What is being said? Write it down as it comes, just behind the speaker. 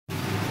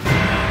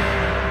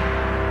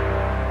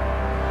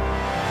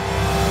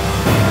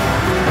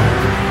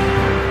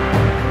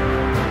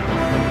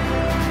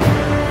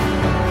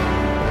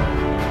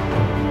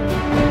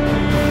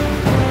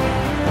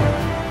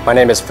My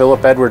name is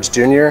Phillip Edwards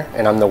Jr.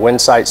 and I'm the wind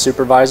site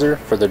supervisor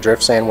for the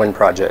Drift Sand Wind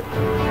Project.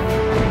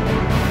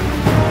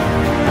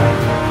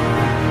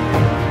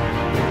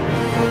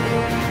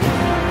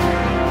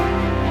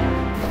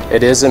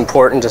 It is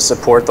important to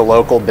support the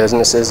local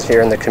businesses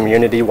here in the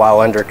community while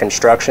under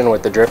construction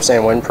with the Drift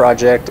Sand Wind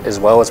Project, as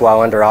well as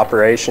while under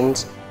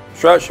operations.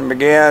 Construction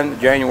began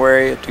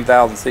January of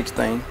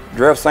 2016.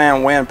 Drift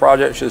Sand Wind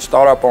Project should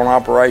start up on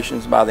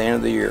operations by the end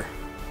of the year.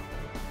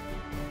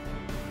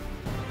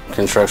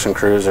 Construction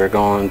crews are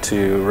going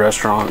to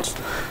restaurants,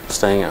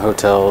 staying at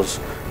hotels,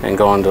 and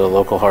going to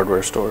local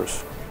hardware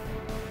stores.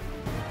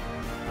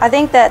 I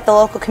think that the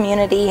local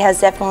community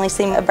has definitely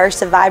seen a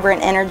burst of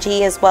vibrant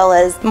energy, as well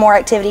as more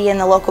activity in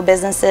the local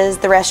businesses,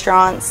 the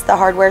restaurants, the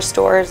hardware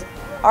stores.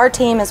 Our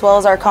team, as well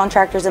as our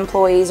contractors'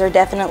 employees, are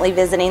definitely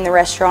visiting the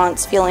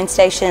restaurants, fueling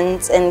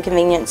stations, and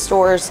convenience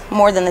stores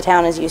more than the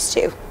town is used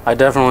to. I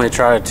definitely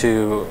try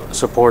to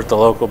support the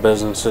local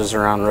businesses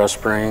around Rush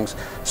Springs.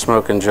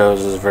 Smokin'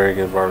 Joe's is a very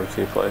good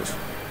barbecue place.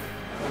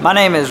 My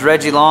name is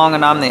Reggie Long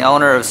and I'm the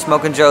owner of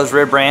Smokin' Joe's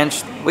Rib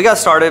Ranch. We got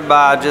started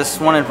by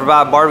just wanting to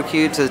provide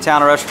barbecue to the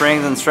town of Rush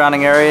Springs and the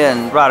surrounding area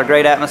and provide a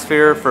great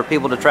atmosphere for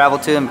people to travel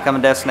to and become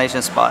a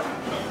destination spot.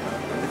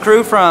 The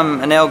crew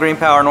from Enel Green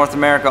Power North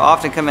America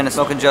often come into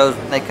Smokin' Joe's.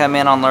 They come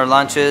in on their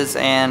lunches,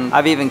 and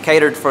I've even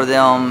catered for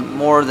them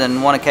more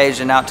than one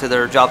occasion out to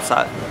their job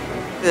site.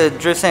 The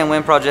Drift Sand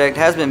Wind Project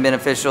has been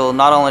beneficial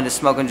not only to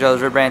Smokin'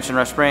 Joe's Rib Ranch in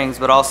Rush Springs,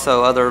 but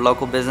also other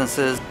local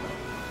businesses.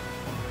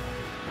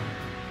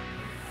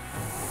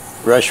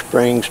 Rush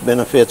Springs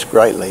benefits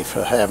greatly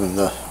for having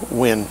the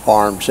wind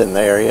farms in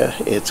the area.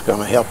 It's going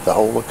to help the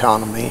whole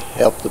economy,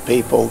 help the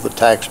people, the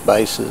tax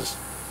bases.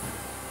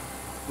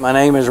 My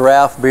name is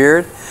Ralph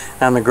Beard.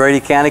 I'm the Grady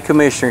County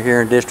Commissioner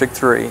here in District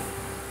 3.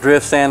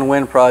 Drift Sand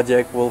Wind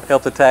Project will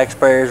help the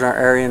taxpayers in our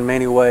area in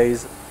many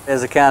ways.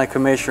 As a County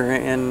Commissioner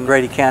in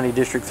Grady County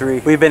District 3,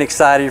 we've been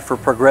excited for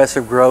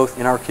progressive growth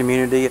in our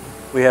community.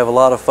 We have a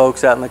lot of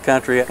folks out in the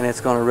country, and it's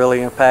going to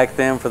really impact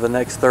them for the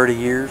next 30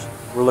 years.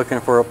 We're looking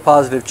for a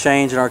positive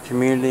change in our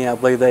community. I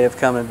believe they have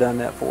come and done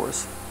that for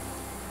us.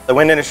 The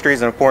wind industry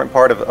is an important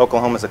part of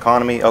Oklahoma's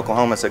economy.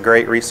 Oklahoma's a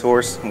great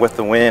resource. With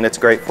the wind, it's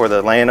great for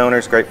the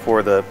landowners, great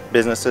for the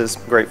businesses,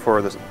 great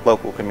for the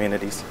local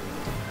communities.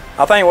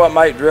 I think what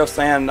makes Drift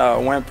Sand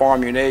Wind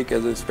Farm unique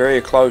is it's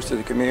very close to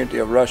the community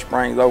of Rush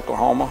Springs,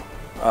 Oklahoma.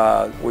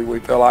 We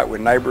feel like we're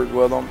neighbors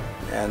with them,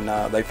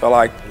 and they feel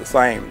like the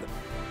same.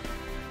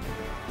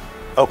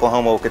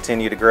 Oklahoma will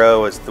continue to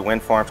grow as the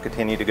wind farms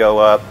continue to go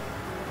up.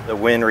 The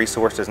wind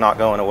resource is not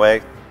going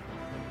away.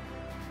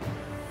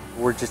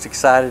 We're just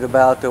excited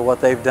about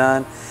what they've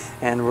done,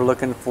 and we're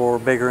looking for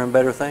bigger and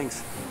better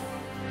things.